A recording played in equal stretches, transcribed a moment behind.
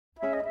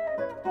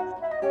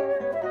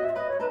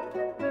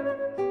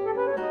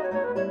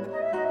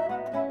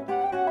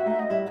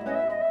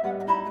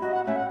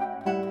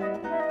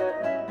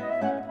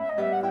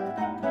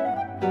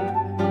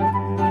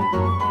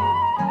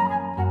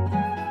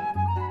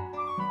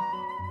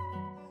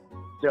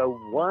So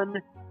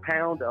 1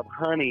 pound of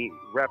honey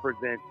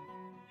represents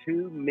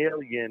 2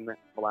 million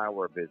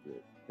flower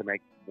visits to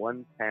make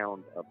 1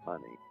 pound of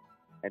honey.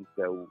 And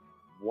so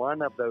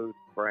one of those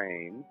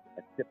frames,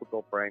 a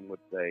typical frame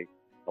would say,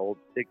 holds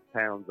 6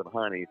 pounds of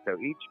honey. So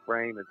each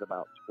frame is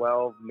about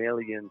 12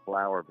 million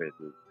flower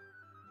visits.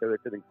 So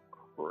it's an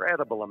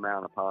incredible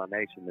amount of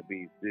pollination the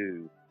bees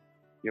do.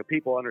 You know,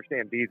 people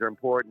understand bees are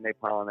important. They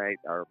pollinate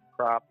our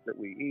crops that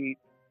we eat,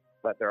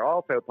 but they're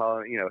also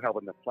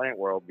helping the plant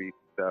world be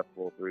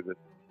successful through this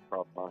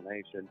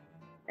cross-pollination.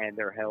 And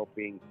they're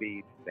helping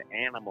feed the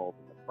animals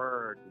and the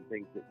birds and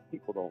things that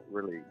people don't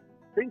really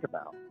think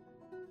about.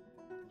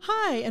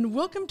 Hi, and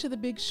welcome to The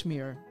Big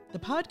Schmear, the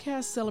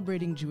podcast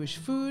celebrating Jewish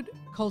food,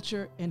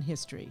 culture, and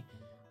history.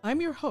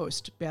 I'm your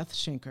host, Beth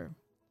Schenker.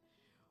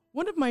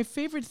 One of my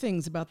favorite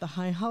things about the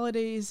high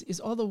holidays is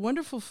all the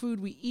wonderful food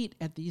we eat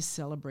at these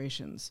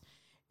celebrations.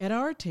 At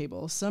our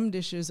table, some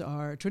dishes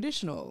are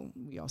traditional.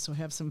 We also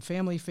have some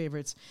family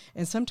favorites,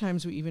 and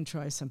sometimes we even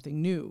try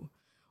something new.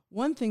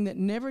 One thing that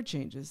never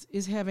changes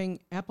is having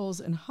apples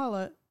and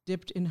challah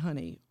dipped in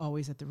honey,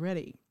 always at the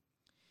ready.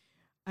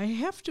 I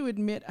have to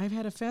admit I've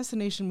had a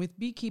fascination with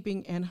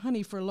beekeeping and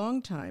honey for a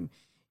long time,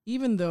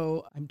 even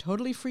though I'm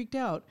totally freaked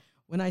out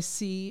when I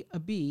see a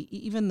bee,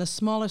 even the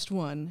smallest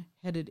one,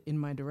 headed in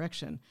my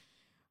direction.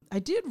 I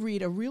did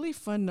read a really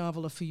fun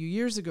novel a few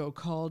years ago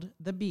called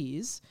The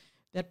Bees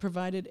that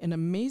provided an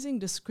amazing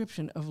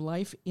description of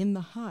life in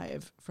the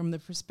hive from the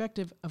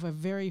perspective of a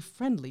very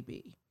friendly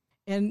bee.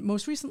 And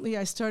most recently,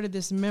 I started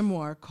this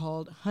memoir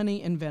called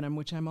Honey and Venom,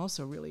 which I'm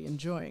also really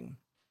enjoying.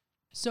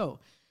 So,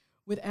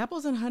 with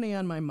apples and honey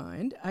on my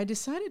mind, I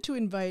decided to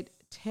invite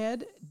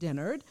Ted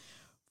Dennard,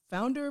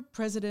 founder,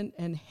 president,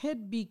 and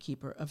head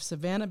beekeeper of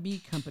Savannah Bee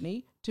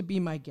Company, to be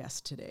my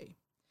guest today.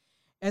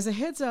 As a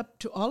heads up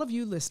to all of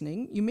you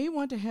listening, you may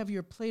want to have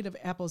your plate of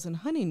apples and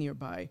honey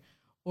nearby,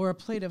 or a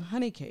plate of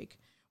honey cake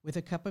with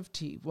a cup of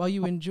tea while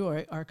you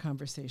enjoy our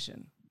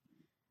conversation.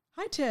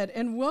 Hi, Ted,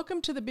 and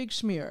welcome to The Big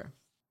Schmear.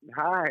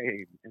 Hi,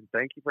 and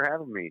thank you for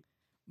having me.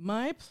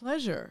 My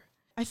pleasure.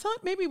 I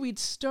thought maybe we'd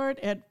start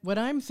at what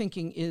I'm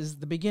thinking is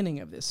the beginning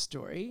of this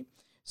story.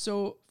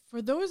 So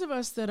for those of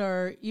us that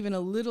are even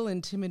a little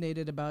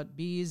intimidated about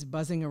bees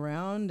buzzing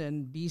around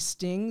and bee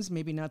stings,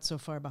 maybe not so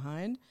far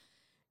behind,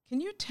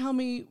 can you tell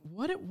me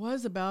what it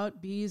was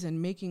about bees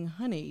and making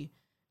honey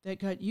that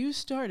got you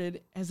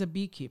started as a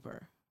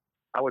beekeeper?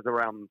 I was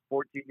around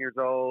 14 years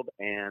old,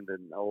 and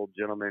an old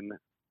gentleman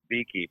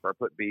beekeeper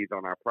put bees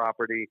on our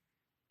property.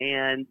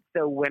 And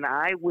so when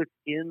I was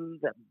in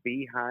the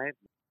beehive,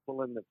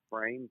 pulling the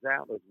frames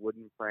out, those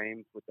wooden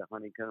frames with the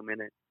honeycomb in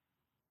it,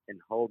 and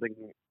holding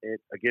it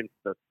against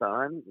the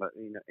sun,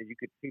 and you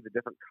could see the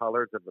different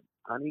colors of the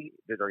honey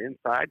that are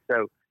inside.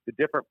 So the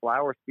different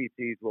flower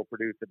species will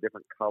produce a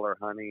different color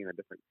honey and a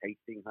different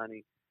tasting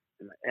honey.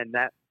 And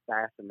that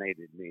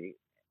fascinated me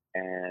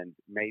and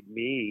made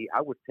me,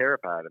 I was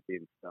terrified of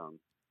being stung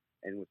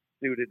and was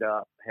suited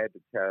up head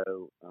to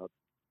toe.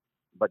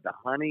 But the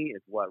honey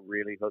is what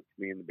really hooked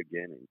me in the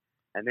beginning.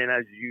 And then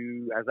as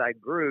I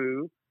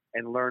grew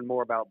and learned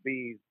more about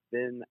bees,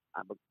 then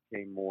I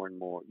became more and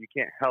more. You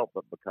can't help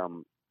but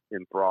become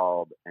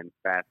enthralled and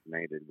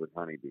fascinated with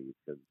honeybees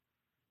because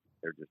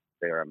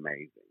they're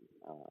amazing.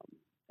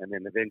 And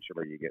then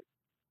eventually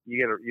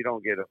you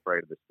don't get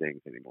afraid of the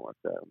stings anymore.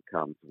 So it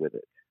comes with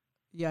it.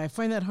 Yeah, I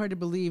find that hard to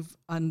believe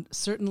on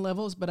certain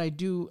levels, but I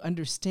do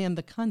understand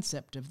the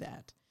concept of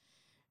that.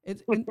 I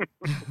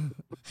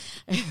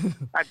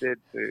did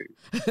too.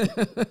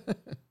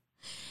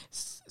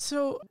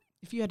 So,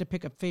 if you had to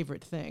pick a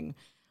favorite thing,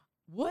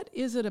 what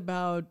is it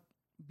about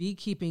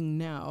beekeeping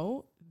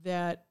now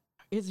that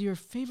is your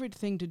favorite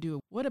thing to do?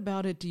 What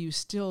about it do you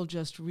still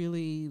just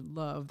really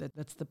love?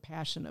 That's the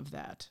passion of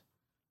that?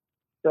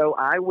 So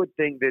I would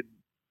think that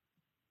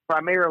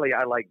primarily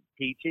I like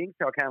teaching.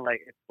 So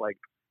it's like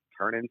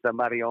turning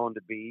somebody on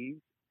to bees.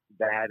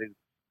 That is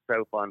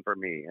so fun for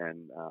me,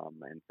 and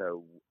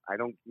so I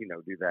don't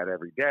do that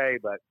every day,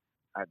 but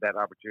that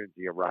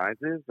opportunity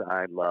arises.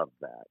 I love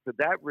that. So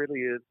that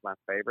really is my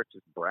favorite,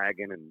 just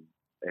bragging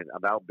and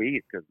about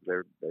bees because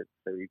they're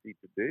so easy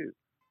to do.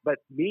 But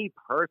me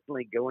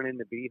personally, going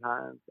into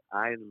beehives,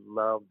 I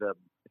love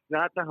it's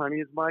not the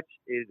honey as much.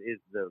 It is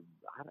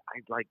I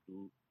like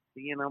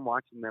seeing them,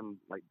 watching them,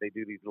 like they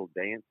do these little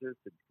dances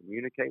to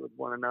communicate with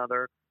one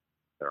another.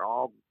 They're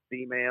all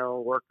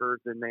female workers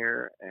in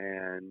there,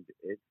 and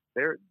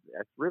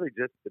that's really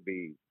just the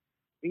bees.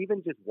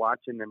 Even just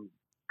watching them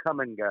come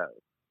and go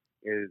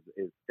is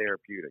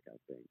therapeutic, I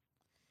think.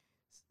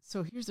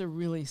 So here's a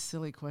really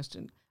silly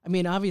question. I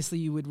mean, obviously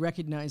you would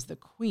recognize the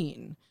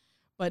queen,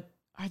 but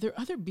are there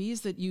other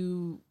bees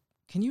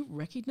can you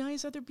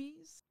recognize other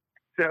bees?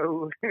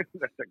 So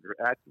that's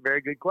a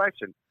very good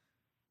question.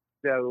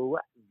 So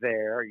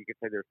you could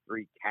say there's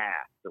 3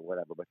 castes or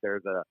whatever, but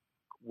there's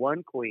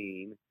one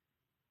queen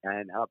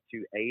and up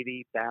to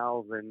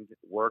 80,000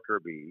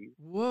 worker bees.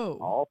 Whoa.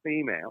 All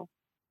female.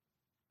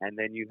 And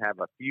then you have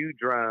a few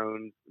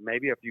drones,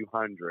 maybe a few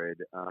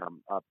hundred,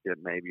 up to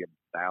maybe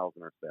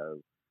 1,000 or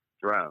so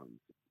drones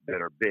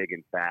that are big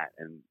and fat,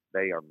 and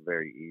they are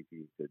very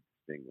easy to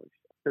distinguish.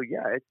 So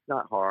yeah, it's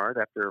not hard.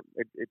 After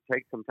it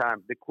takes some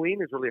time. The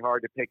queen is really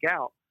hard to pick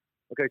out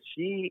because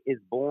she is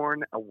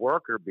born a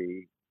worker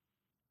bee,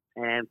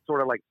 and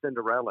sort of like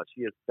Cinderella,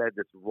 she has fed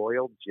this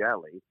royal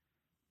jelly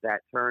that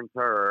turns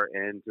her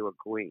into a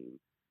queen.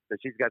 So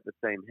she's got the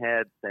same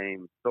head,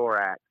 same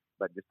thorax,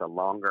 but just a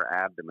longer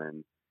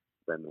abdomen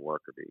than the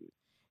worker bees.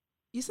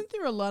 Isn't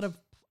there a lot of,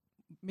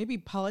 maybe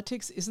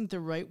politics isn't the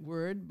right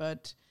word,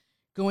 but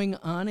going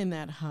on in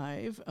that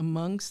hive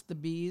amongst the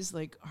bees?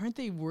 Like, aren't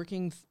they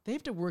working? They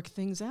have to work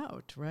things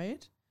out,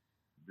 right?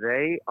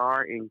 They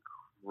are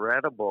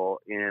incredible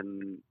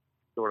in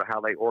sort of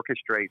how they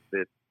orchestrate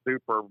this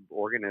super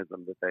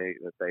organism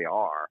that they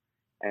are.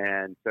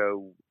 And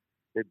so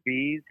the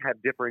bees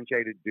have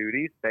differentiated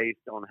duties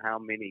based on how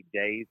many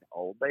days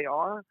old they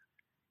are.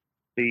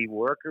 The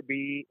worker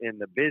bee in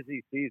the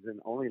busy season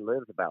only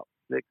lives about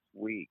 6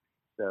 weeks.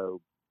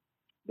 So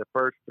the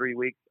first 3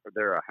 weeks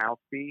they're a house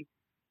bee.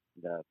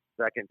 The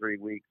second 3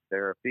 weeks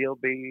they're a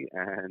field bee,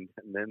 and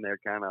then they're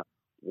kind of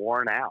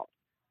worn out.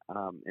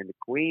 And the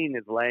queen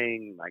is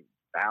laying like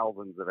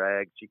thousands of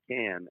eggs she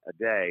can a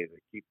day to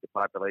keep the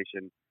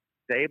population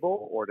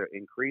stable, or to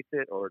increase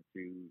it, or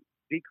to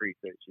decrease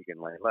it. She can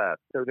lay less.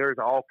 So there's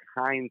all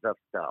kinds of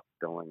stuff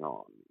going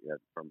on,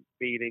 from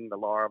feeding the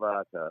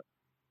larva to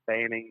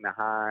fanning the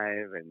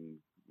hive and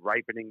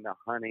ripening the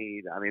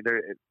honey. I mean,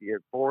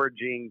 you're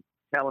foraging,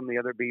 telling the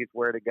other bees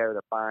where to go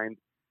to find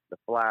the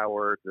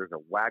flowers. There's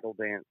a waggle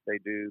dance they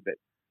do that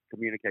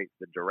communicates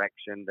the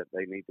direction that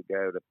they need to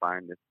go to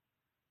find this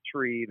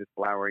tree, this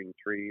flowering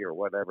tree, or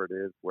whatever it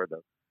is where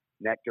the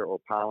nectar or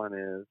pollen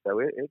is.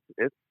 So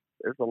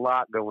there's a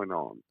lot going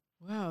on.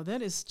 Wow,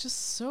 that is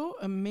just so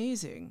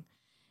amazing.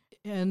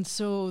 And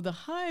so the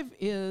hive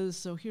is,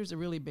 so here's a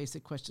really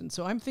basic question.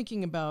 So I'm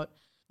thinking about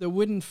the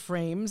wooden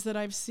frames that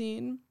I've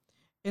seen.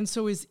 And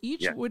so is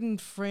each wooden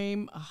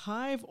frame a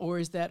hive, or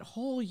is that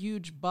whole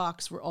huge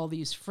box where all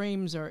these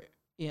frames are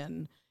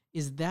in,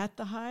 is that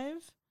the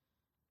hive?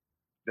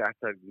 That's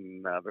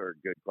another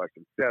good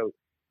question. So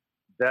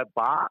the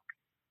box,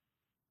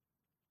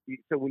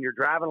 so when you're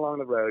driving along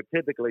the road,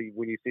 typically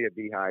when you see a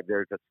beehive,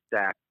 there's a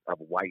stack of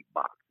white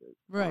boxes.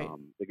 Right.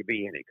 They could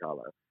be any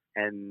color.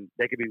 And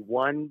they could be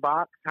one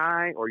box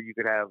high, or you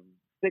could have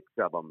 6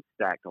 of them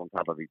stacked on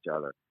top of each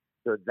other.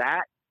 So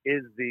that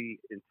is the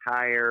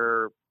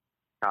entire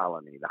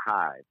colony, the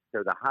hive.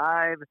 So the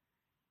hive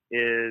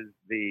is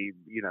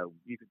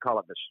you could call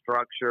it the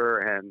structure,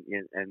 and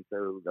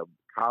so the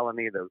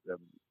colony, the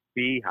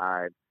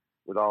beehive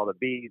with all the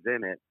bees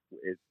in it,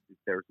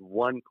 there's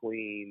one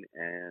queen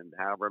and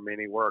however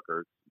many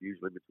workers,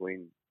 usually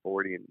between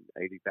 40 and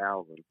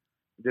 80,000,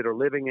 that are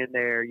living in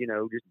there,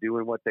 just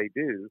doing what they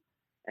do.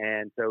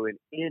 And so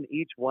in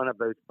each one of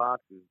those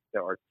boxes,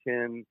 there are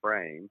 10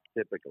 frames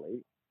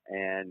typically,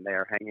 and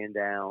they're hanging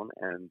down,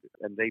 and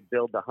they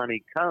build the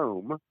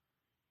honeycomb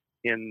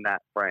in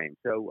that frame.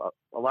 So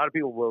a lot of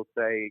people will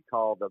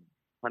call the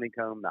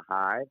honeycomb the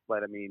hive,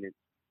 but I mean, it's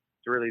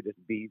really this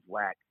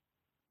beeswax,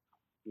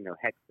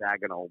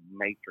 hexagonal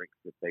matrix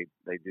that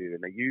they do.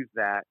 And they use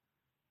that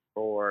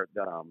for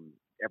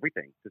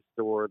everything, to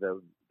store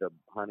the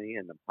honey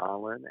and the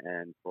pollen,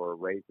 and for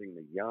raising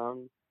the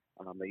young.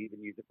 They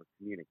even use it for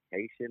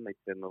communication. They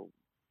send the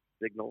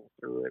signals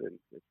through it, and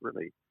it's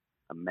really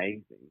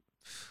amazing.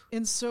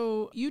 And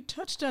so you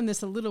touched on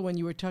this a little when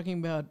you were talking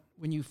about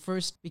when you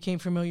first became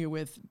familiar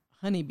with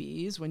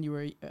honeybees when you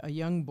were a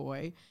young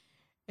boy.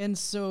 And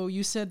so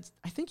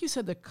I think you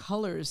said the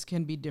colors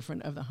can be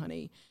different of the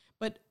honey,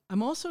 but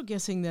I'm also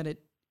guessing that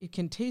it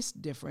can taste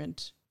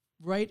different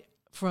right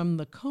from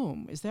the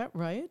comb. Is that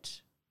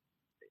right?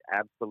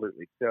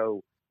 Absolutely.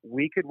 So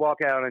we could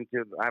walk out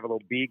I have a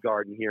little bee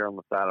garden here on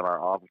the side of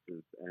our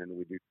offices, and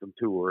we do some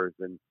tours.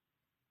 And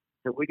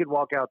so we could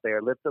walk out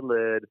there, lift the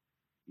lid.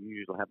 You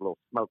usually have a little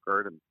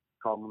smoker to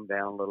calm them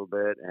down a little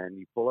bit, and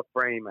you pull a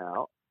frame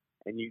out,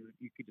 and you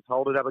could just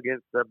hold it up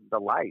against the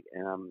light,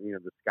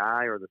 the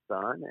sky or the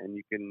sun,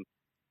 and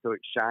so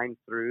it shines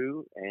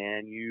through,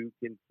 and you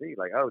can see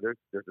like, oh, there's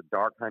a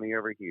dark honey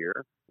over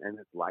here, and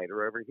it's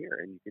lighter over here,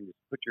 and you can just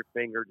put your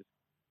finger, just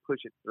push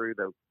it through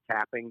the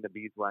capping, the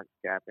beeswax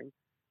capping,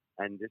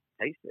 and just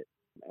taste it,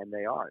 and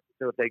they are.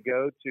 So if they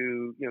go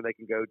to, they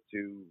can go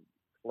to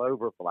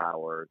clover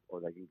flowers, or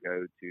they can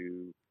go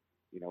to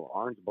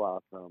orange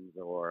blossoms,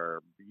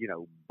 or,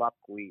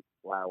 buckwheat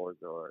flowers,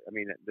 or,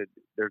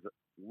 there's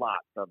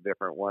lots of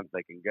different ones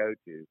they can go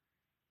to.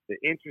 The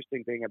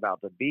interesting thing about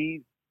the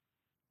bees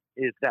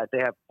is that they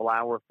have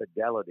flower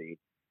fidelity.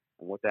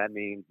 And what that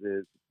means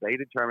is they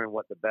determine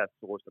what the best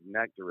source of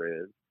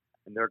nectar is,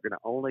 and they're going to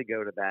only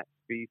go to that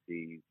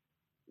species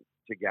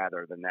to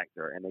gather the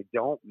nectar. And they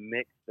don't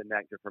mix the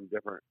nectar from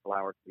different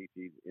flower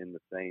species in the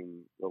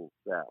same little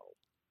cells.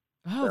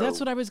 Oh, that's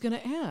what I was going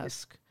to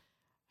ask.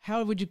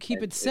 How would you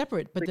keep it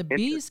separate? But the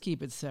bees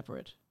keep it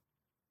separate.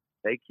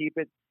 They keep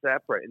it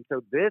separate. And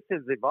so this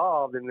has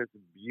evolved in this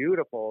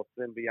beautiful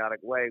symbiotic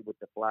way with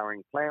the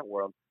flowering plant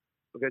world,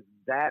 because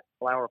that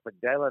flower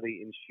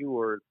fidelity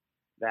ensures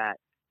that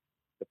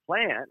the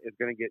plant is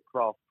going to get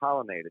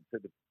cross-pollinated. So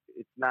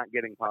it's not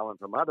getting pollen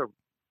from other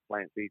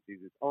plant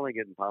species. It's only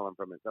getting pollen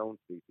from its own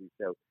species.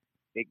 So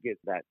it gets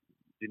that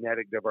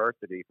genetic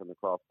diversity from the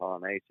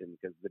cross-pollination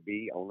because the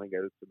bee only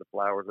goes to the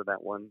flowers of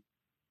that one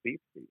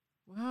species.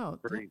 Wow.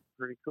 Pretty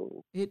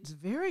cool. It's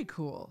very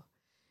cool.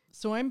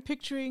 So I'm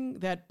picturing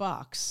that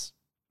box,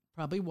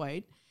 probably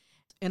white.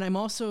 And I'm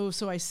also,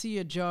 so I see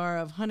a jar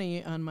of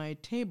honey on my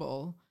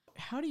table.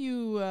 How do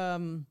you,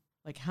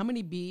 like how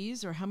many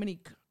bees or how many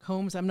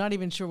combs, I'm not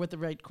even sure what the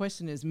right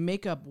question is,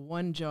 make up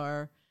one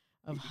jar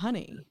of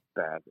honey?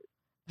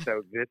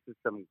 So this is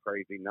some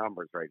crazy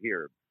numbers right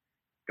here.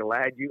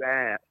 Glad you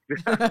asked.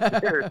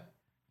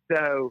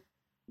 So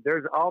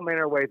there's all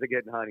manner of ways of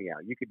getting honey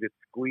out. You could just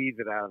squeeze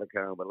it out of the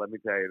comb, but let me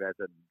tell you, that's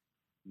a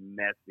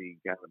messy,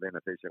 kind of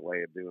inefficient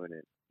way of doing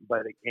it.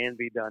 But it can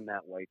be done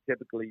that way.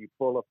 Typically, you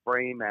pull a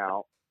frame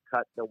out,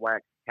 cut the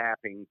wax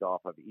cappings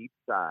off of each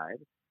side,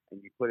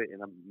 and you put it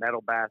in a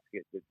metal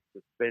basket that's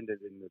suspended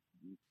in this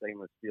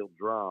stainless steel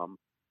drum,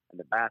 and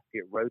the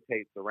basket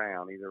rotates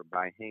around either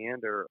by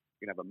hand or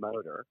you can have a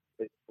motor.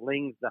 It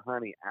flings the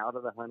honey out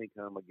of the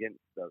honeycomb against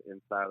the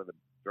inside of the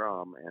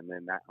drum, and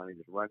then that honey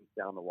just runs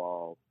down the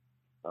walls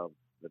of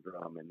the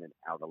drum and then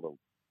out a little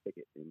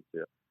spigot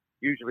into,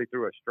 usually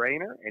through a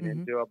strainer and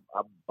into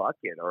a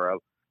bucket, or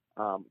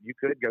you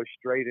could go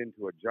straight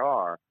into a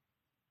jar.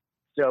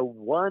 So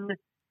 1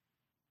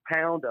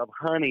 pound of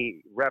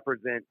honey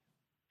represents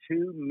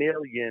 2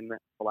 million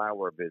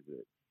flower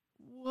visits.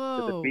 Whoa.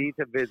 So the bees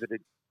have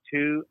visited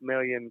 2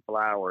 million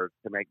flowers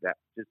to make that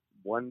just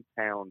 1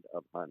 pound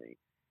of honey.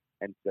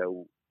 And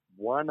so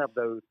one of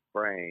those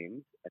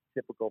frames, a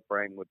typical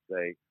frame would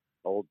say,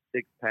 hold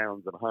 6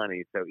 pounds of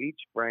honey. So each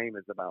frame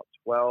is about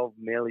 12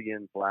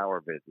 million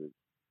flower visits.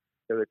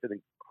 So it's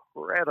an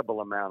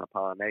incredible amount of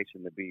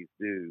pollination the bees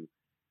do.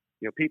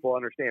 You know, people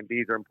understand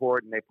bees are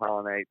important. They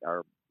pollinate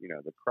our,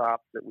 the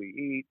crops that we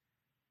eat,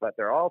 but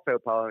they're also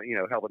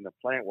helping the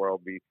plant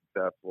world be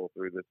successful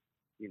through this,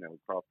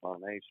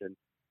 cross-pollination.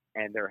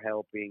 And they're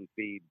helping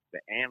feed the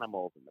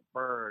animals and the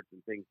birds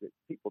and things that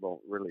people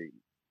don't really,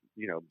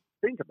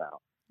 think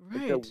about.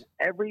 Right. And so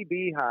every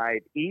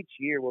beehive each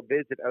year will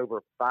visit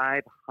over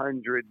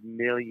 500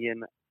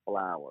 million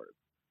flowers.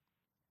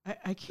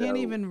 I can't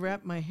even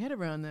wrap my head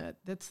around that.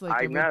 That's like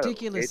I a know.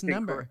 ridiculous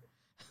number.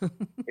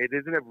 It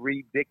isn't a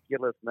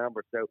ridiculous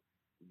number. So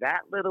that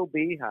little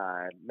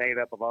beehive made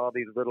up of all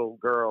these little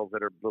girls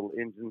that are little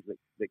engines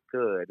that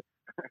could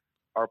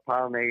are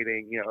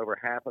pollinating, over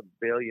 500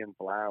 million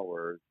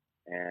flowers.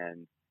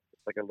 And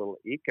it's like a little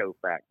eco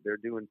fact. They're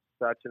doing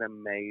such an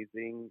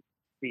amazing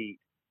feat.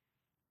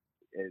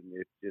 And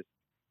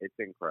it's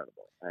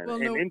incredible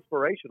and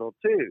inspirational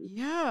too.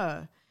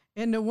 Yeah.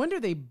 And no wonder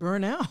they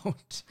burn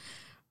out.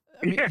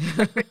 I mean,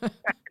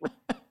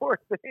 Poor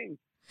thing.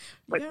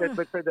 But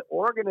for the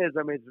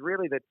organism, it's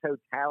really the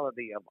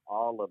totality of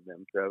all of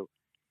them. So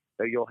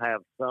you'll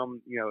have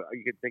some, you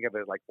can think of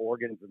it like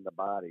organs in the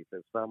body. So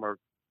some are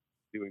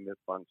doing this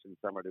function,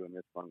 some are doing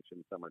this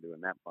function, some are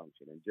doing that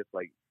function. And just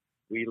like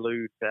we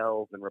lose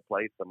cells and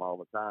replace them all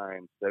the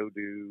time, so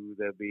do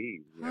the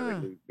bees. They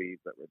lose bees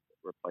that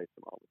replace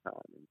them all the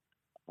time.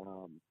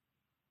 And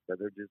so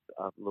they're just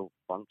a little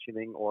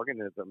functioning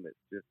organism that's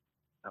just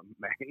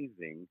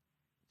amazing.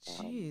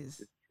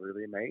 Jeez. It's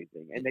really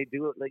amazing. And they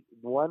do it like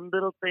one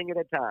little thing at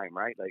a time,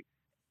 right? Like,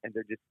 and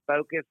they're just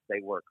focused.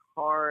 They work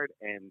hard,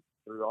 and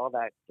through all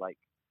that, like,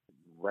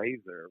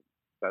 razor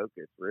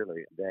focus,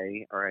 really,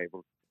 they are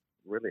able to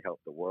really help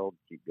the world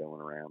keep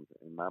going around,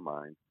 in my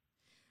mind.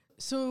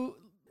 So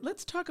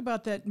let's talk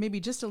about that maybe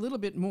just a little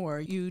bit more.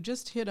 You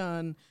just hit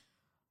on,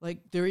 like,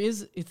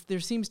 there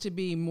seems to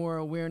be more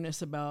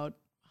awareness about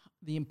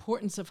the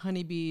importance of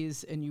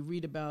honeybees, and you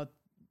read about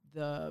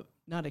the,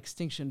 not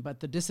extinction, but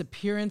the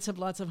disappearance of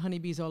lots of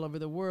honeybees all over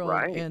the world.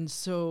 Right. And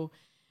so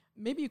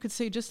maybe you could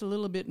say just a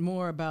little bit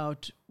more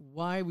about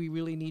why we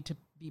really need to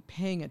be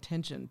paying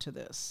attention to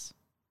this.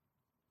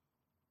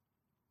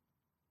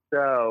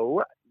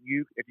 So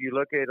if you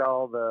look at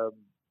all the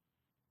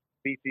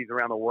species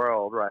around the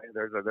world, right,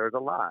 there's a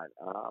lot.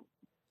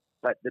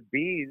 But the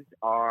bees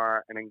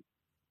are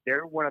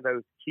they're one of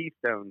those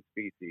keystone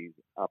species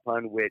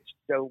upon which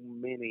so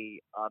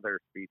many other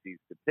species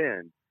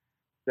depend.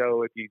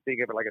 So if you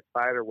think of it like a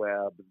spider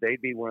web,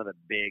 they'd be one of the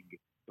big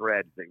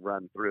threads that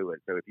run through it.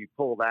 So if you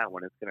pull that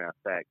one, it's going to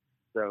affect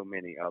so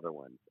many other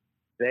ones.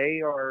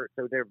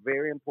 They're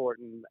very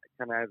important,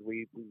 kind of as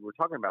we were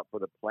talking about,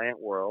 for the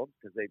plant world,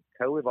 because they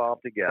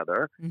co-evolve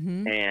together,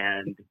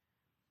 and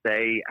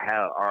they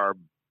are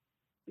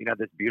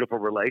this beautiful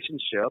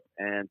relationship,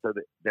 and so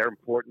they're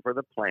important for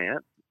the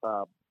plants.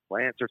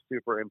 Plants are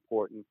super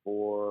important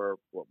for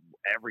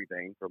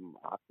everything from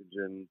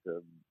oxygen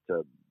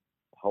to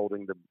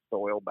holding the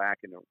soil back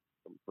and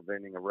from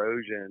preventing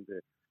erosion to,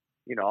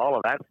 all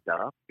of that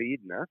stuff,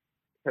 feeding us.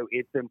 So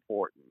it's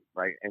important,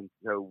 right? And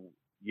so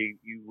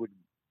you would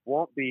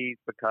want bees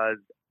because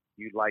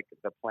you like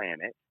the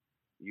planet.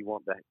 You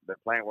want the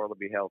plant world to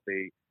be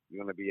healthy. You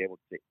want to be able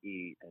to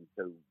eat. And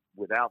so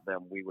without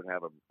them, we would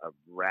have a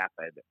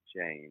rapid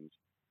change.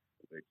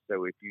 privilege.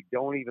 So if you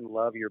don't even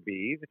love your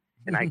bees,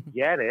 and I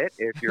get it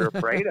if you're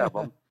afraid of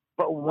them,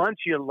 but once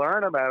you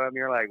learn about them,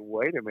 you're like,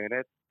 wait a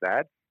minute,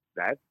 that's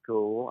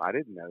cool. I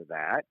didn't know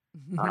that.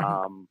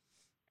 Um,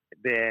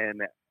 then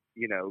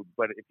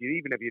but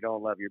even if you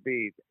don't love your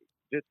bees,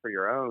 just for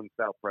your own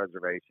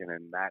self-preservation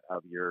and that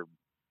of your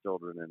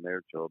children and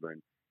their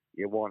children,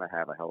 you want to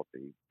have a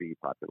healthy bee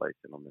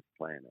population on this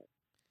planet.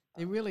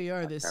 They really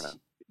are this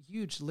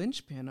huge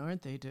linchpin,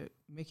 aren't they, to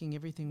making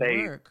everything They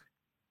work?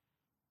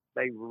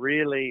 They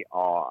really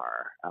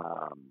are.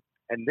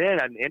 And then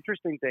an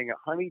interesting thing: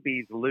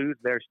 honeybees lose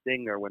their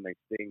stinger when they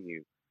sting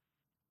you,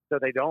 so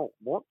they don't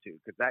want to,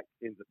 because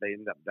they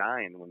end up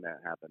dying when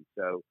that happens.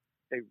 So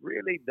they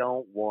really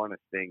don't want to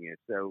sting you.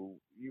 So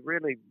you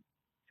really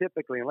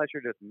typically, unless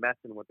you're just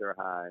messing with their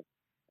hive,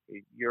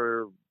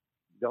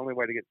 the only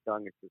way to get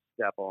stung is to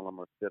step on them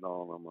or sit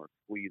on them or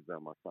squeeze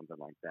them or something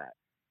like that.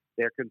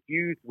 They're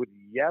confused with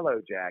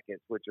yellow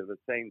jackets, which are the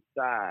same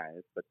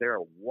size, but they're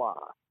a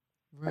wasp.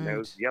 Right. And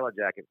those yellow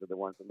jackets are the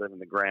ones that live in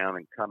the ground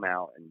and come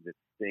out and just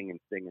sting and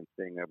sting and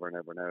sting over and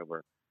over and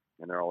over.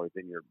 And they're always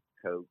in your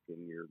coat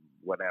and your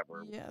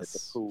whatever at the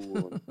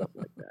pool and stuff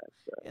like that.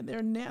 So, and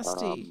they're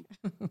nasty.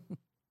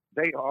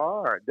 They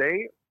are.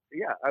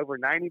 Over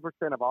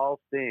 90% of all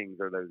stings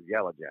are those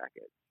yellow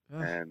jackets.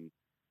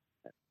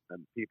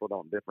 And people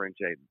don't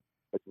differentiate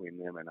between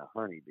them and a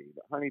honeybee.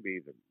 But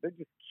honeybees, they're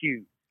just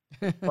cute,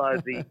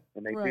 fuzzy,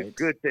 and they do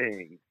good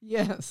things.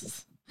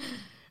 Yes.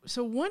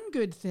 So one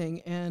good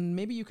thing, and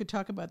maybe you could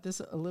talk about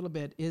this a little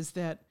bit, is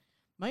that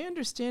my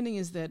understanding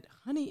is that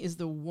honey is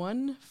the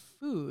one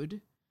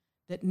food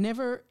that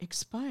never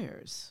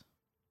expires.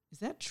 Is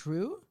that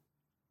true?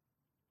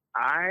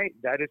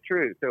 That is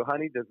true. So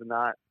honey does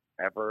not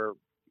ever,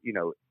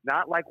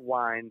 not like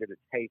wine that it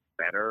tastes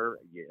better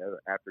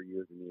after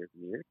years and years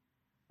and years,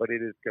 but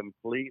it is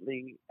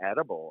completely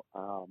edible.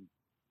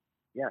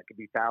 It could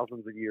be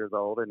thousands of years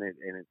old, and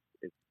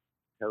it's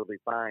totally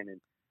fine. And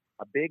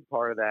a big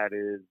part of that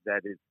is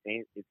that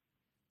it's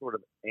sort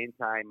of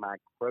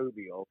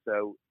antimicrobial,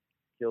 so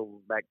it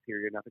kills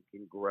bacteria. Nothing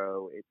can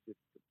grow. It's just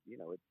you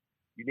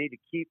need to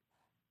keep.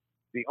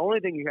 The only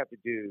thing you have to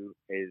do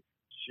is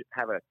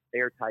have an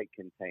airtight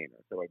container,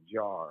 so a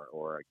jar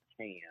or a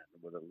can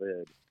with a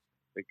lid,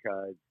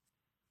 because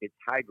it's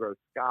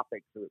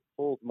hygroscopic, so it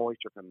pulls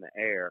moisture from the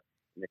air.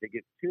 And if it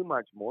gets too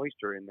much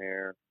moisture in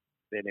there,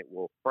 then it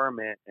will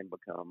ferment and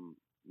become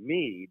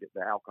mead,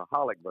 the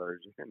alcoholic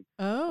version.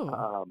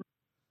 Oh.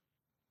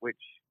 Which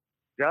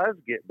does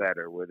get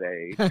better with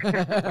age.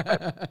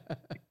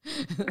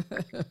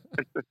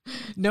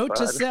 Note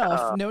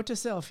to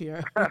self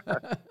here.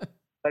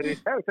 But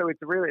it's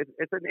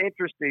an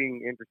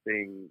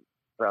interesting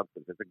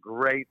substance. It's a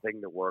great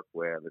thing to work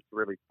with. It's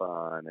really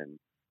fun, and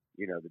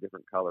the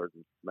different colors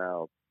and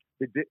smells.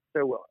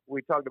 So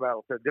we talked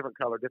about different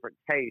color, different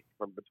taste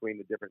from between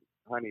the different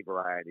honey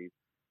varieties,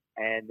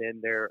 and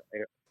then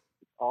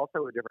it's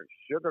also a different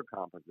sugar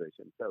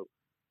composition. So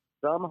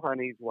some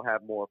honeys will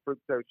have more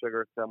fructose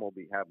sugar, some will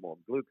have more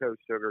glucose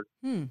sugar,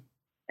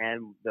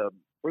 and the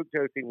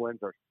fructose ones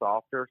are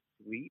softer,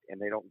 sweet,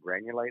 and they don't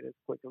granulate as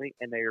quickly,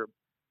 and they are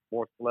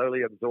more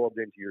slowly absorbed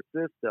into your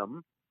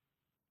system.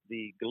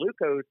 The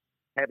glucose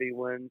heavy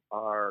ones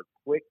are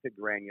quick to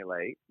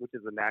granulate, which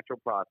is a natural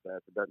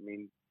process. It doesn't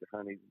mean the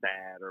honey's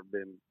bad or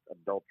been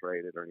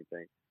adulterated or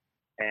anything.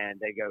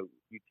 And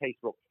you taste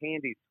real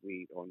candy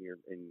sweet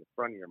in the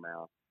front of your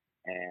mouth,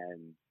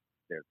 and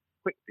they're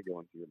quick to go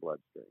into your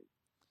bloodstream.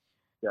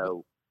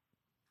 So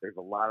there's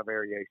a lot of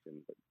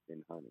variation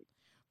in honey.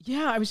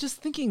 Yeah, I was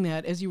just thinking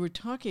that as you were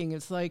talking.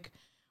 It's like,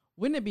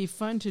 wouldn't it be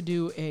fun to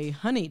do a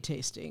honey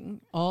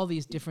tasting, all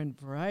these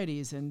different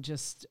varieties, and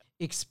just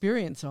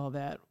experience all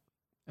that?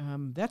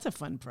 That's a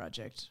fun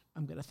project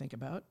I'm going to think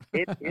about.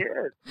 It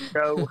is.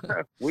 So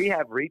we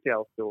have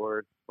retail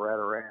stores spread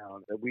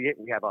around. We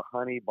have a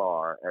honey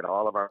bar at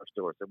all of our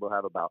stores. So we'll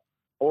have about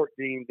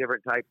 14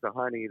 different types of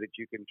honey that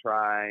you can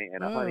try,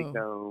 and a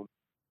honeycomb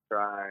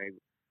try.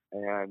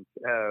 And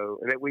so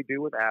that we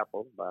do with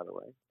apples, by the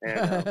way.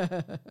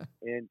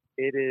 And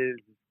and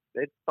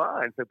it's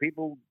fun. So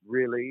people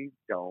really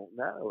don't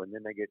know, and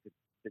then they get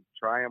to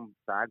try them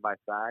side by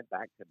side,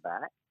 back to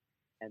back,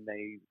 and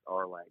they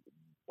are like,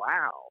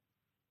 "Wow,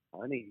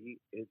 honey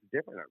is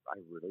different. I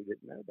really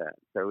didn't know that."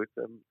 So it's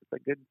a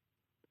good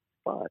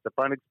fun. It's a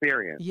fun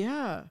experience.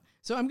 Yeah.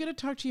 So I'm going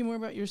to talk to you more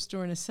about your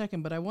store in a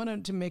second, but I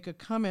wanted to make a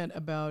comment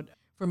about,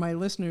 for my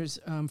listeners,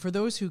 for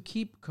those who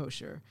keep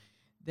kosher,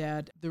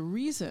 that the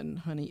reason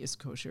honey is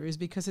kosher is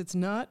because it's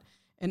not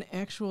an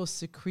actual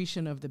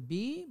secretion of the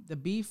bee. The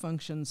bee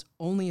functions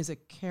only as a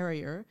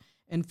carrier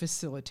and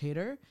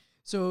facilitator.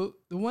 So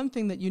the one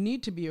thing that you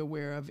need to be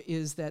aware of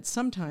is that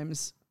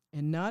sometimes,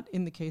 and not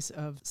in the case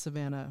of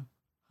Savannah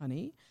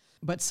honey,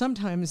 but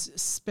sometimes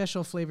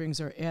special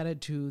flavorings are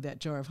added to that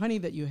jar of honey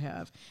that you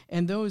have.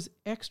 And those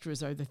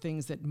extras are the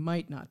things that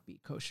might not be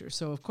kosher.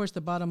 So, of course,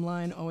 the bottom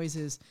line always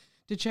is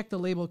to check the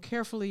label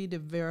carefully to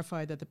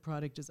verify that the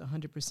product is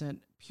 100%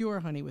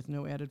 pure honey with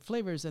no added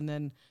flavors, and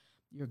then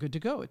you're good to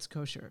go. It's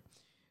kosher.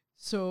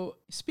 So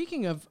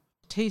speaking of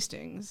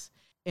tastings.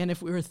 And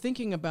if we were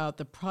thinking about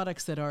the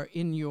products that are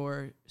in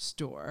your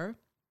store,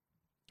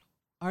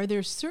 are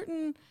there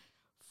certain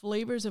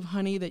flavors of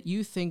honey that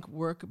you think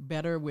work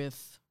better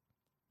with,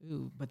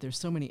 but there's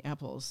so many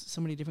apples,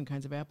 so many different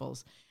kinds of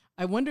apples.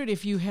 I wondered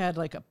if you had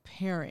like a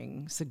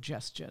pairing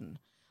suggestion.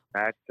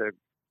 That's a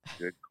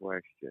good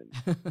question.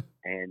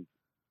 And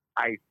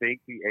I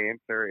think the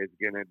answer is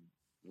going to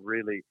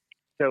really,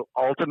 so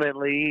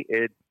ultimately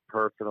it's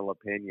personal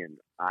opinion.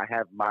 I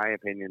have my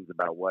opinions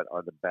about what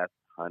are the best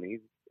honeys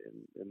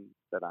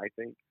that I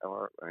think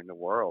are in the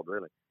world,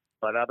 really.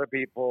 But other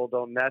people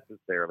don't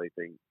necessarily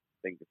think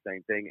the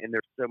same thing. And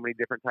there's so many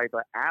different types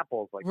of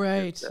apples. Like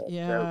right,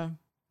 yeah.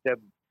 So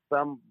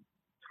some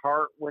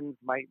tart ones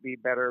might be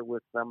better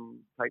with some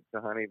types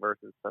of honey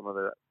versus some of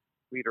the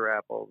sweeter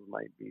apples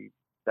might be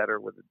better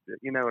with it.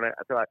 You know,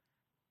 so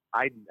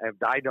I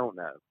don't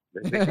know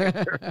the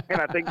answer.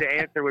 And I think the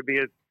answer would be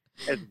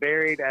as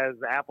varied as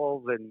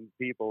apples and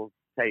people's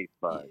taste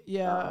buds.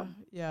 Yeah,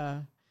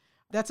 yeah.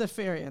 That's a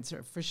fair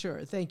answer for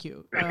sure. Thank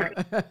you.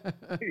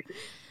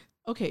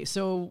 Okay,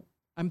 so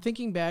I'm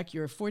thinking back,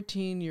 you're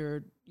 14,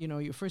 your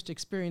first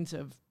experience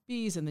of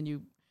bees, and then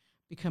you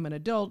become an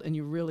adult and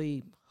you're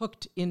really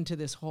hooked into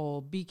this whole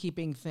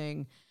beekeeping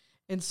thing.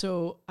 And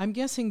so I'm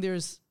guessing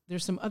there's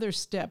some other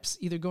steps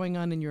either going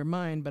on in your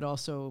mind, but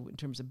also in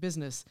terms of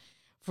business,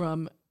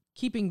 from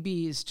keeping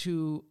bees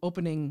to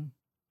opening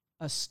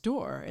a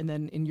store, and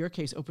then in your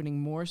case, opening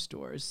more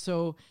stores.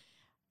 So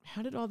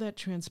how did all that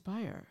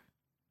transpire?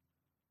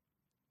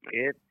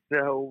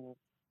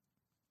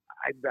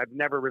 I've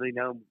never really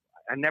known.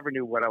 I never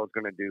knew what I was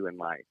going to do in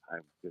life. I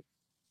just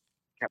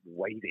kept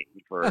waiting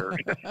for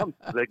some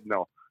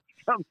signal,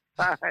 some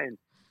sign.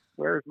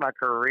 Where's my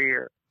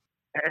career?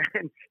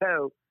 And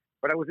so,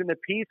 but I was in the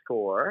Peace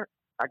Corps.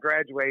 I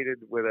graduated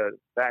with a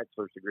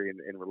bachelor's degree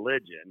in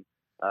religion,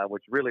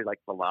 which really like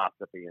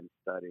philosophy and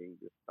studying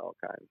just all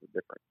kinds of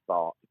different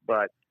thoughts.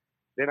 But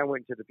then I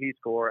went to the Peace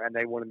Corps, and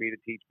they wanted me to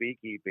teach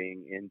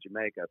beekeeping in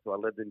Jamaica. So I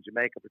lived in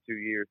Jamaica for 2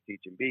 years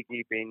teaching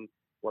beekeeping,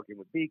 working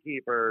with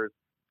beekeepers,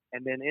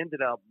 and then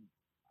ended up,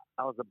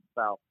 I was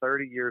about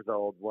 30 years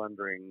old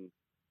wondering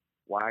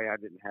why I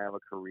didn't have a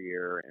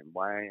career and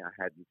why I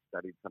hadn't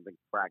studied something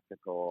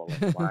practical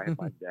and why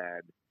my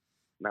dad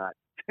not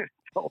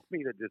told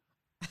me to just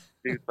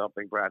do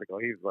something practical.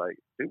 He's like,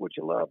 do what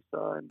you love,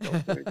 son.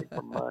 Don't do anything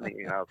for money.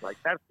 And I was like,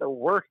 that's the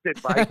worst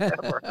advice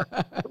ever.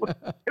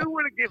 Who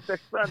would have given their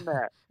son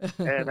that?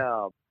 And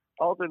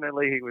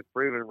ultimately, he was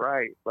proven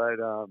right. But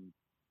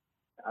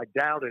I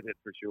doubted it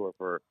for sure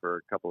for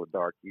a couple of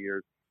dark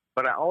years.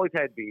 But I always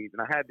had bees,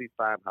 and I had these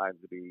 5 hives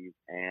of bees,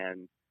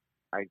 and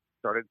I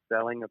started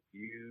selling a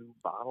few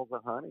bottles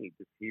of honey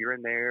just here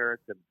and there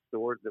to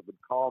stores that would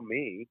call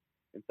me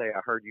and say, I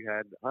heard you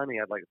had honey,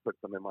 I'd like to put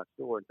some in my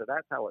store. And so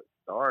that's how it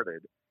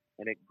started.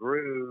 And it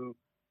grew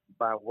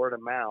by word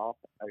of mouth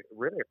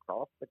really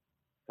across the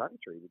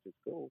country, which is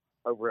cool,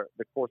 over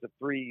the course of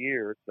 3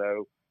 years.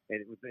 So, and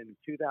it was in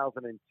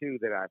 2002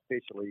 that I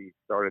officially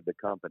started the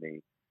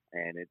company,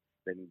 and it's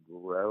been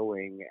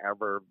growing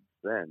ever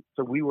since.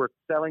 So we were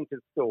selling to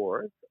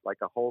stores, like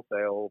a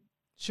wholesale,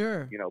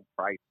 sure,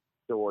 price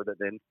store that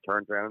then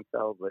turns around and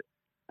sells it.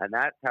 And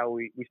that's how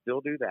we still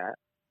do that.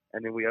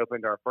 And then we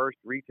opened our first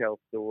retail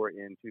store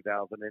in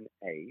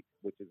 2008,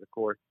 which is, of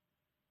course,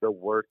 the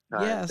worst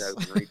time to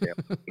open retail.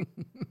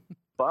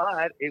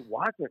 But it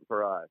wasn't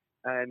for us.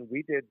 And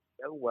we did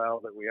so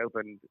well that we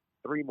opened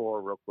 3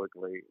 more real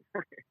quickly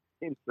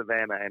in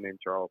Savannah and in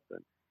Charleston,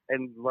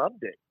 and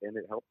loved it. And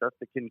it helped us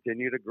to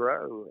continue to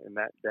grow in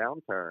that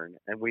downturn.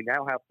 And we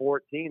now have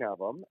 14 of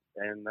them.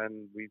 And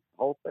then we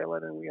wholesale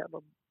it, and we have a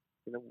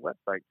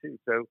website too.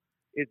 So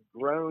it's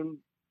grown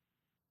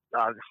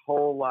a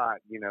whole lot,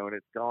 and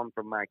it's gone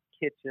from my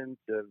kitchen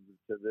to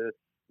this,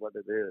 what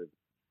it is.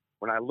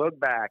 When I look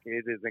back,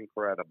 it is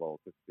incredible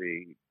to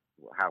see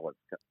how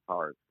it's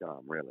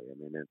come, really. I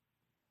mean,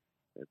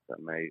 it's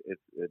amazing.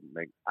 It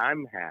makes,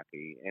 I'm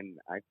happy, and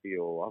I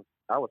feel,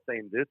 I was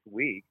saying this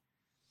week,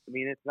 I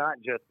mean, it's not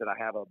just that I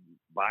have a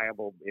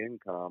viable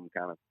income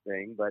kind of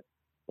thing, but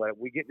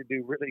we get to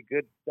do really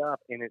good stuff,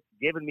 and it's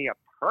given me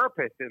a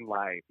purpose in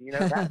life.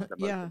 That's the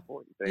most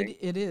important thing.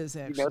 It is,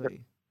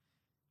 actually.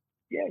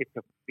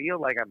 To feel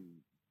like I'm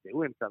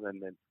doing something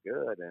that's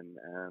good, and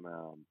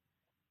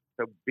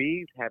so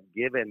bees have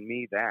given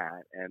me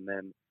that, and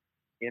then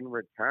in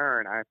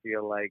return, I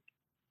feel like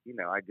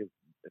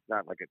it's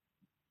not like it's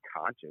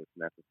conscious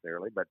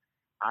necessarily, but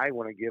I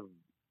want to give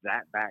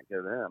that back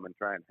to them and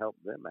try and help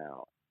them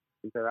out.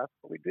 And so that's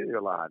what we do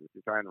a lot, is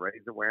to try and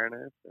raise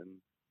awareness and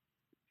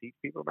teach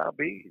people about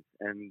bees,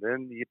 and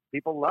then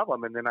people love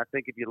them, and then I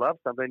think if you love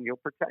something, you'll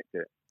protect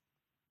it.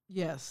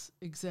 Yes,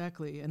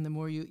 exactly. And the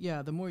more you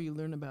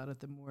learn about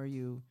it, the more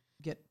you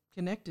get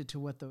connected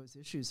to what those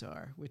issues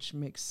are, which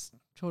makes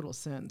total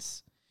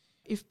sense.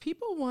 If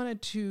people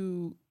wanted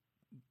to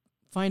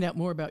find out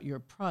more about your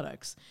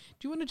products,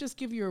 do you want to just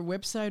give your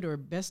website or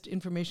best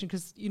information?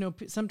 Because,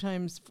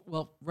 sometimes,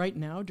 right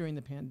now during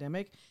the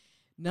pandemic,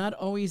 not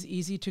always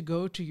easy to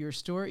go to your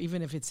store,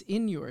 even if it's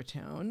in your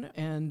town,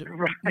 and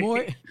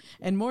Right.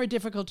 more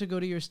difficult to go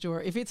to your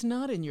store if it's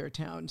not in your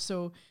town.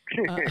 So,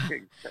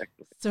 Exactly.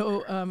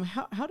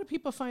 how do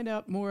people find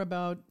out more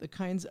about the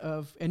kinds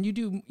of, and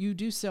you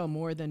do sell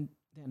more than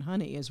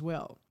honey as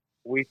well?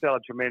 We sell a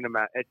tremendous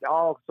amount. It's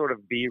all sort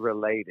of bee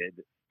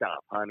related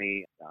stuff.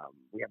 Honey.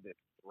 We have this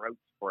throat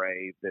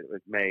spray that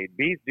was made.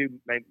 Bees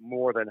do make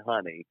more than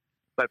honey.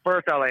 But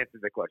first, I'll answer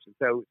the question.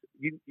 So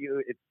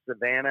it's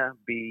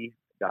SavannahBee.com.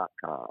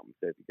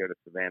 So if you go to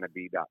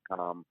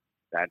SavannahBee.com,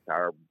 that's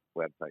our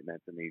website, and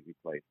that's an easy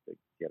place to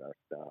get our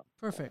stuff.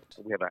 Perfect.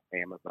 We have an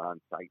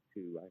Amazon site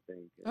too, I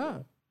think.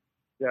 Ah,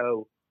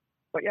 So,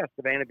 but yeah,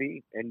 Savannah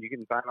Bee, and you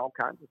can find all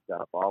kinds of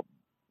stuff, all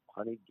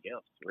honey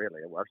gifts,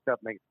 really. Our stuff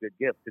makes good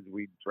gifts because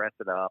we dress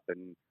it up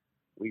and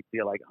we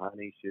feel like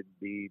honey should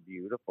be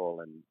beautiful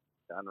and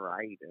done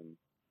right. And,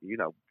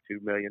 2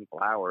 million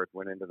flowers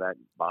went into that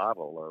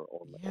bottle or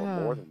yeah.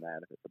 more than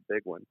that if it's a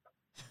big one.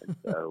 And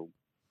so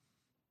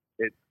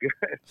it's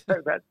good.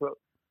 So that's what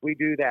we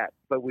do that.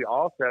 But we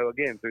also,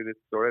 again, through this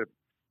sort of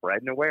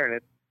spreading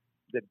awareness,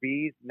 the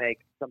bees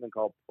make something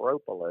called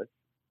propolis,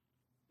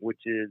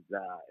 which is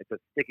it's a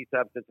sticky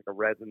substance like a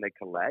resin they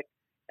collect,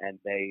 and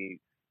they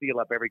seal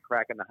up every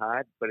crack in the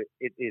hive. But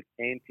it is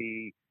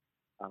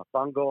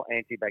anti-fungal,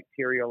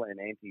 antibacterial, and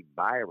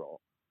antiviral.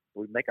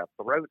 We make a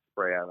throat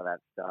spray out of that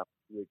stuff,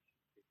 which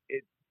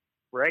it's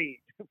great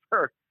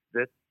for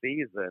this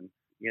season.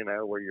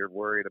 Where you're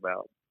worried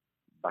about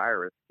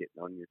virus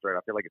getting on your throat.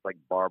 I feel like it's like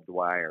barbed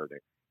wire to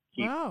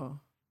keep Wow.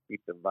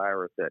 keep the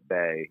virus at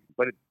bay.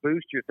 But it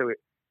boosts you, so it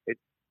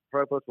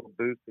propolis will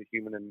boost the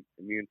human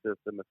immune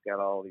system. It's got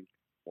all these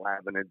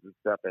flavonoids and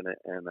stuff in it,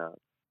 and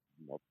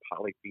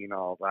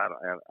polyphenols. I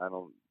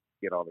don't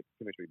get all the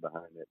chemistry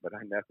behind it, but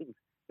I know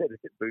that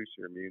it boosts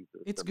your immune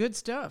It's system, good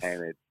stuff.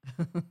 and it's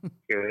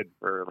good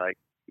for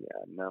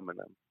numbing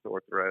a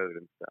sore throat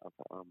and stuff.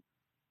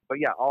 But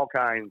yeah, all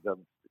kinds of.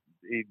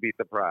 You'd be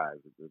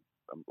surprised. It's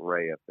an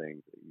array of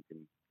things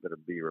that are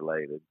bee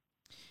related.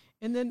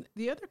 And then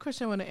the other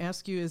question I want to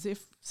ask you is,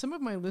 if some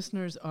of my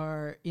listeners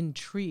are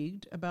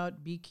intrigued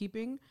about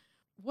beekeeping,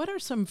 what are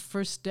some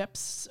first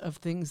steps of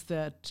things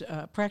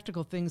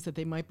practical things that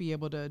they might be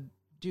able to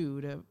do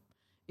to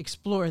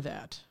explore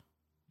that?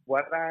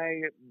 What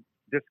I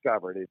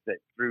discovered is that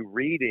through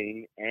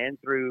reading and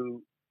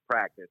through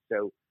practice,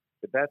 so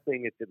the best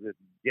thing is to just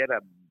get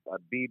a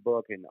bee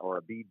book or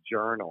a bee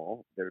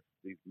journal. There's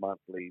these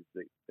monthlies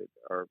that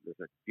there's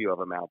a few of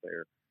them out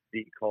there.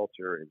 Bee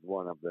Culture is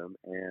one of them,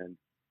 and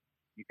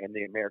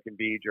the American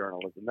Bee Journal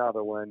is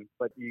another one.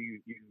 But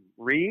you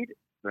read,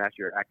 and that's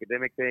your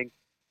academic thing.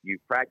 You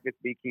practice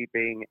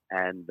beekeeping,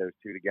 and those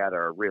two together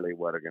are really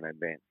what are going to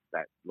advance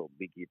that little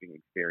beekeeping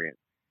experience.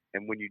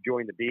 And when you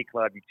join the bee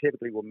club, you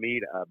typically will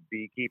meet a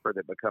beekeeper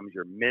that becomes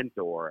your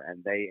mentor,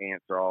 and they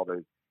answer all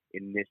those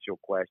initial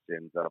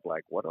questions of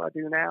like, what do I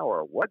do now?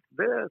 Or what's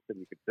this? And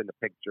you can send a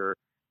picture.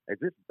 Is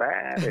this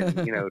bad?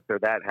 And, so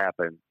that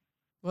happens.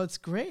 Well, it's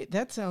great.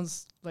 That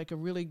sounds like a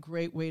really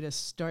great way to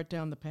start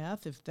down the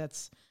path if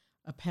that's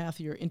a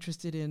path you're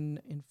interested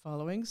in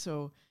following.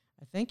 So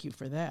I thank you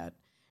for that.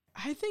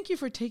 I thank you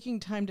for taking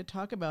time to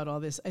talk about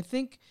all this. I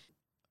think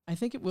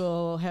it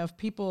will have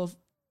people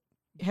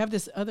have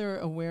this other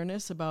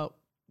awareness about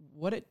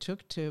what it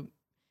took to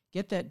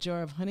get that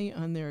jar of honey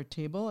on their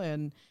table,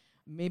 and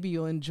maybe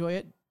you'll enjoy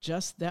it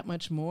just that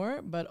much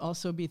more, but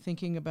also be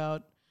thinking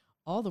about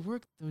all the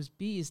work those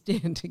bees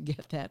did to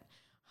get that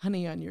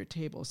honey on your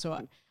table.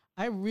 So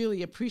I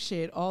really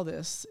appreciate all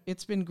this.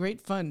 It's been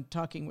great fun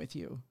talking with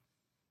you.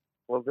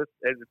 Well,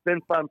 it's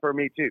been fun for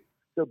me too.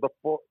 So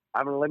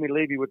let me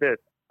leave you with this.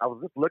 I was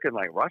just looking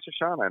like Rosh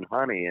Hashanah and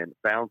honey and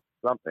found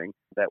something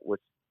that was,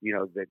 you're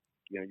going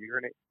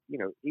to,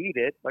 eat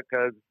it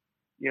because,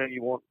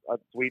 you want a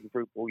sweet and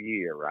fruitful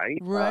year, right?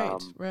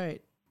 Right,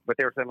 right. But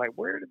they were saying like,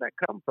 where did that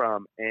come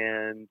from?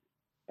 And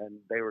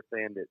they were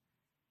saying that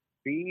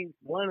bees.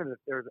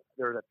 There's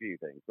a few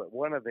things, but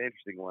one of the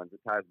interesting ones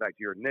that ties back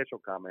to your initial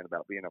comment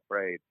about being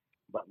afraid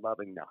but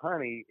loving the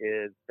honey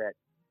is that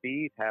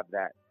bees have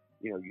that.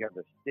 You have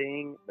the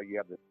sting, but you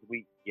have the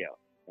sweet gift,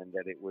 and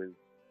that it was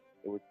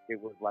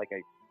like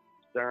a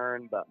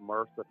stern but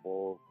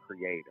merciful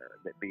creator.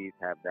 That bees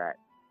have that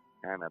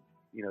kind of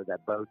that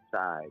both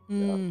sides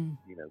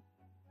of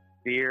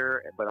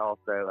fear, but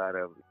also out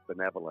of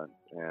benevolence,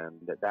 and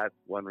that's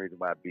one reason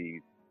why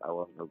bees, I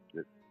won't know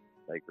just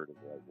sacred as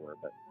they were,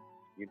 but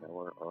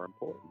are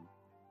important.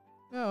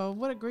 Oh,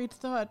 what a great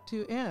thought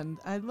to end.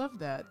 I love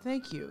that.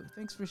 Thank you.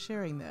 Thanks for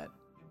sharing that.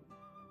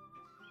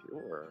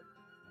 Sure.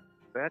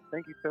 Beth,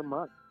 thank you so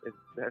much.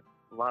 That's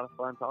a lot of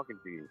fun talking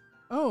to you.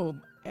 Oh,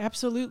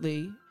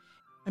 absolutely.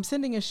 I'm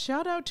sending a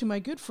shout out to my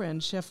good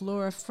friend, Chef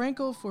Laura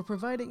Frankel, for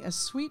providing a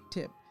sweet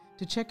tip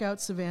to check out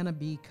Savannah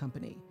Bee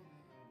Company.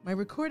 My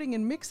recording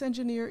and mix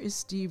engineer is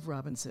Steve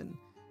Robinson.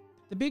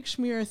 The Big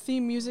Schmear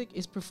theme music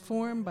is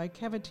performed by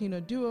Cavatina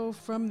Duo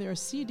from their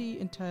CD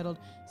entitled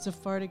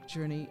Sephardic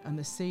Journey on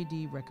the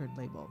Sadie record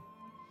label.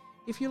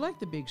 If you like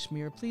The Big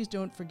Schmear, please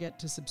don't forget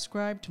to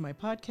subscribe to my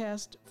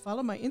podcast,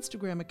 follow my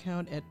Instagram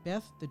account at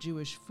Beth the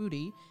Jewish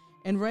Foodie,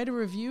 and write a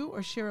review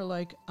or share a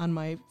like on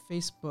my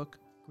Facebook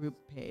group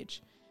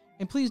page.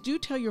 And please do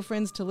tell your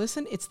friends to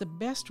listen. It's the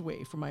best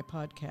way for my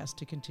podcast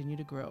to continue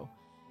to grow.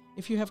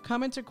 If you have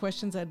comments or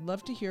questions, I'd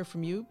love to hear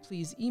from you.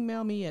 Please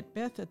email me at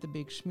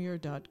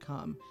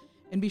beth@thebigschmear.com.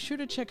 And be sure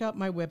to check out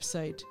my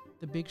website,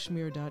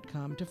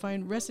 thebigschmear.com, to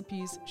find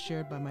recipes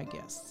shared by my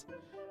guests.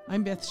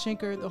 I'm Beth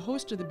Schenker, the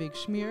host of The Big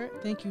Schmear.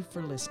 Thank you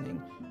for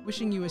listening.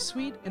 Wishing you a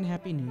sweet and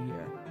happy New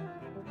Year.